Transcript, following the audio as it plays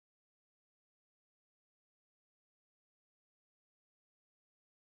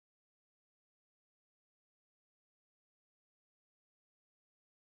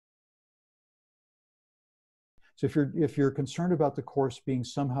So if you're concerned about the course being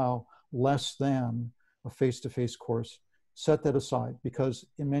somehow less than a face-to-face course, set that aside, because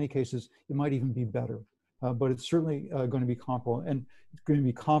in many cases it might even be better. But it's certainly going to be comparable, and it's going to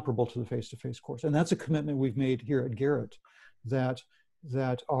be comparable to the face-to-face course. And that's a commitment we've made here at Garrett, that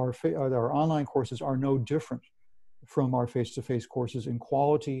our online courses are no different from our face-to-face courses in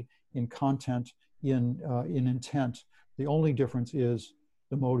quality, in content, in intent. The only difference is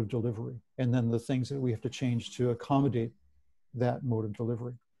the mode of delivery, and then the things that we have to change to accommodate that mode of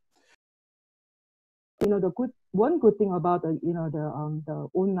delivery. One good thing about the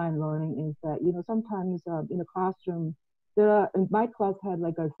online learning is that sometimes in the classroom in my class had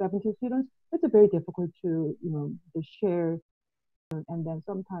like 70 students. It's very difficult to to share, and then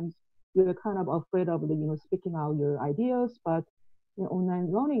sometimes you're kind of afraid of speaking out your ideas. But in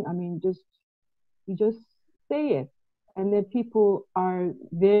online learning, I mean, you just say it, and then people are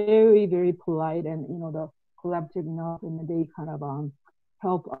very, very polite and the collaborative enough, and they kind of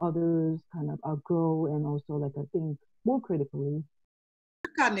help others kind of grow and also think more critically.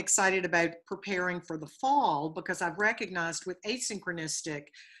 I've gotten excited about preparing for the fall because I've recognized with asynchronistic,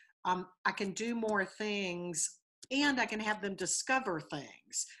 I can do more things and I can have them discover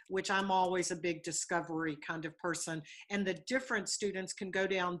things, which I'm always a big discovery kind of person. And the different students can go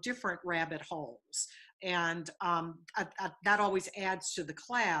down different rabbit holes. And that always adds to the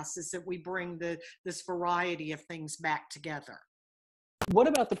class, is that we bring this variety of things back together. What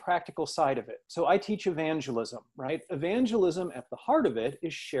about the practical side of it? So I teach evangelism, right? Evangelism, at the heart of it,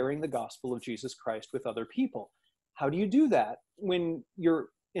 is sharing the gospel of Jesus Christ with other people. How do you do that when you're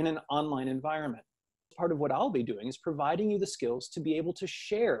in an online environment? Part of what I'll be doing is providing you the skills to be able to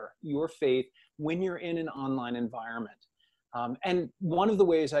share your faith when you're in an online environment. And one of the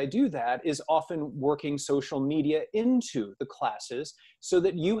ways I do that is often working social media into the classes so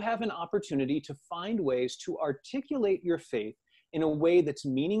that you have an opportunity to find ways to articulate your faith in a way that's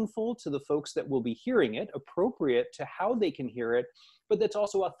meaningful to the folks that will be hearing it, appropriate to how they can hear it, but that's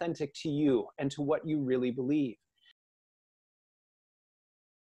also authentic to you and to what you really believe.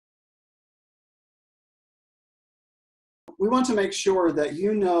 We want to make sure that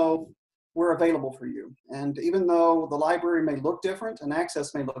we're available for you. And even though the library may look different and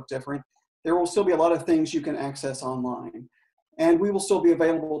access may look different, there will still be a lot of things you can access online. And we will still be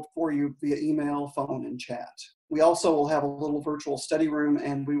available for you via email, phone, and chat. We also will have a little virtual study room,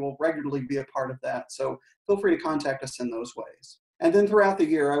 and we will regularly be a part of that. So feel free to contact us in those ways. And then throughout the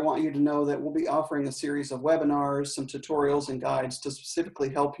year, I want you to know that we'll be offering a series of webinars, some tutorials and guides to specifically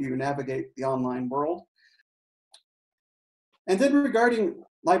help you navigate the online world. And then regarding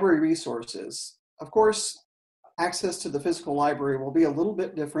library resources, of course, access to the physical library will be a little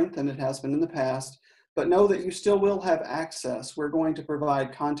bit different than it has been in the past, but know that you still will have access. We're going to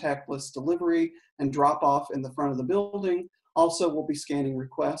provide contactless delivery and drop off in the front of the building. Also, we'll be scanning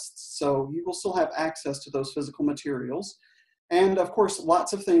requests, so you will still have access to those physical materials. And of course,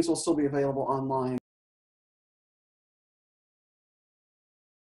 lots of things will still be available online.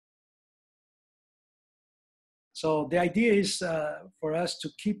 So the idea is for us to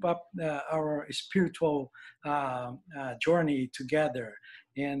keep up our spiritual journey together,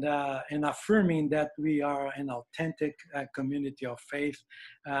 and affirming that we are an authentic community of faith,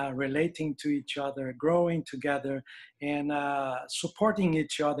 relating to each other, growing together, and supporting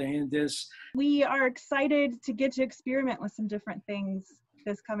each other in this. We are excited to get to experiment with some different things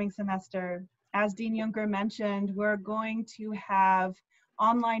this coming semester. As Dean Juncker mentioned, we're going to have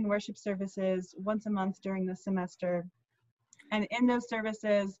online worship services once a month during the semester. And in those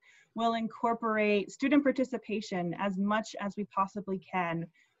services, we'll incorporate student participation as much as we possibly can,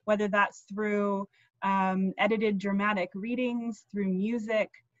 whether that's through edited dramatic readings, through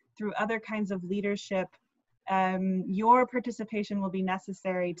music, through other kinds of leadership. Your participation will be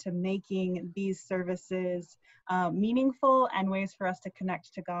necessary to making these services meaningful and ways for us to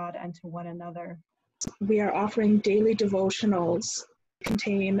connect to God and to one another. We are offering daily devotionals,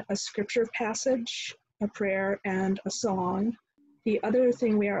 contain a scripture passage, a prayer, and a song. The other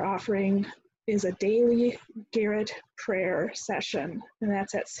thing we are offering is a daily Garrett prayer session, and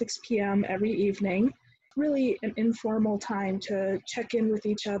that's at 6 p.m. every evening. Really an informal time to check in with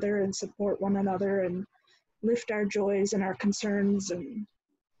each other and support one another and lift our joys and our concerns and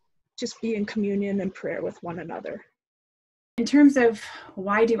just be in communion and prayer with one another. In terms of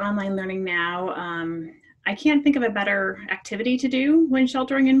why do online learning now, I can't think of a better activity to do when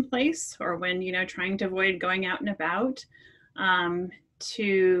sheltering in place or when, trying to avoid going out and about,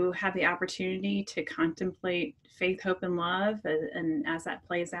 to have the opportunity to contemplate faith, hope, and love, and as that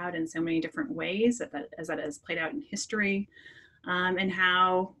plays out in so many different ways, as that has played out in history, and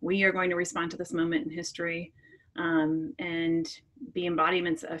how we are going to respond to this moment in history. and be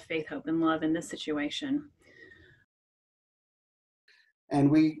embodiments of faith, hope, and love in this situation. And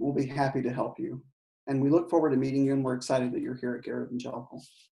we will be happy to help you. And we look forward to meeting you, and we're excited that you're here at Garrett-Evangelical.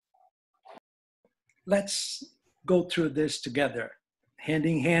 Let's go through this together, hand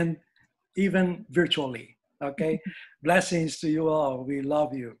in hand, even virtually, okay? Blessings to you all. We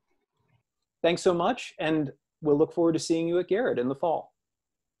love you. Thanks so much, and we'll look forward to seeing you at Garrett in the fall.